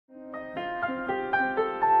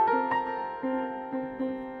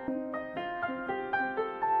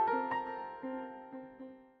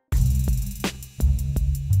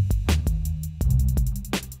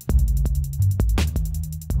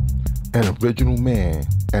an original man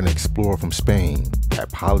and explorer from Spain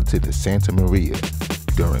that piloted the Santa Maria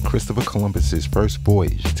during Christopher Columbus's first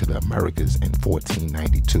voyage to the Americas in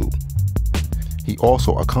 1492. He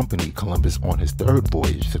also accompanied Columbus on his third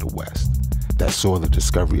voyage to the west that saw the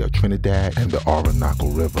discovery of Trinidad and the Orinoco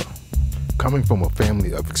River. Coming from a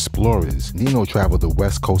family of explorers, Nino traveled the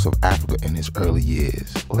west coast of Africa in his early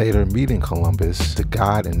years, later meeting Columbus to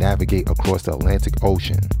guide and navigate across the Atlantic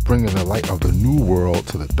Ocean, bringing the light of the New World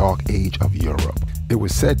to the dark age of Europe. It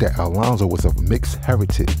was said that Alonso was of mixed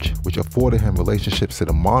heritage, which afforded him relationships to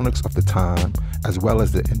the monarchs of the time, as well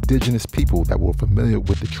as the indigenous people that were familiar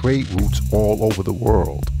with the trade routes all over the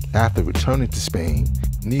world. After returning to Spain,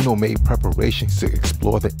 Nino made preparations to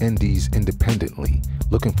explore the Indies independently,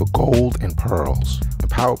 looking for gold and pearls.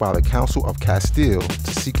 Empowered by the Council of Castile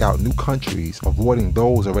to seek out new countries, avoiding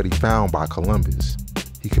those already found by Columbus.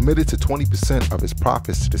 He committed to 20% of his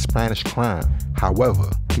profits to the Spanish crown.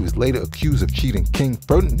 However, he was later accused of cheating King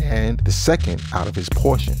Ferdinand II out of his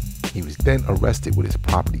portion. He was then arrested with his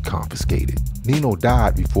property confiscated. Nino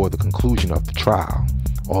died before the conclusion of the trial.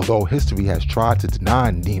 Although history has tried to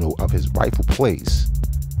deny Nino of his rightful place,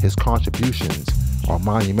 his contributions are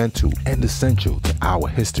monumental and essential to our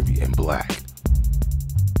history in black.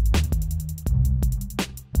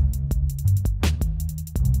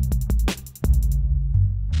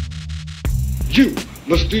 You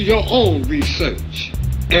must do your own research,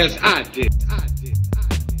 as I did.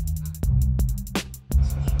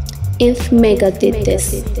 If Mecca did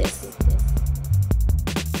this,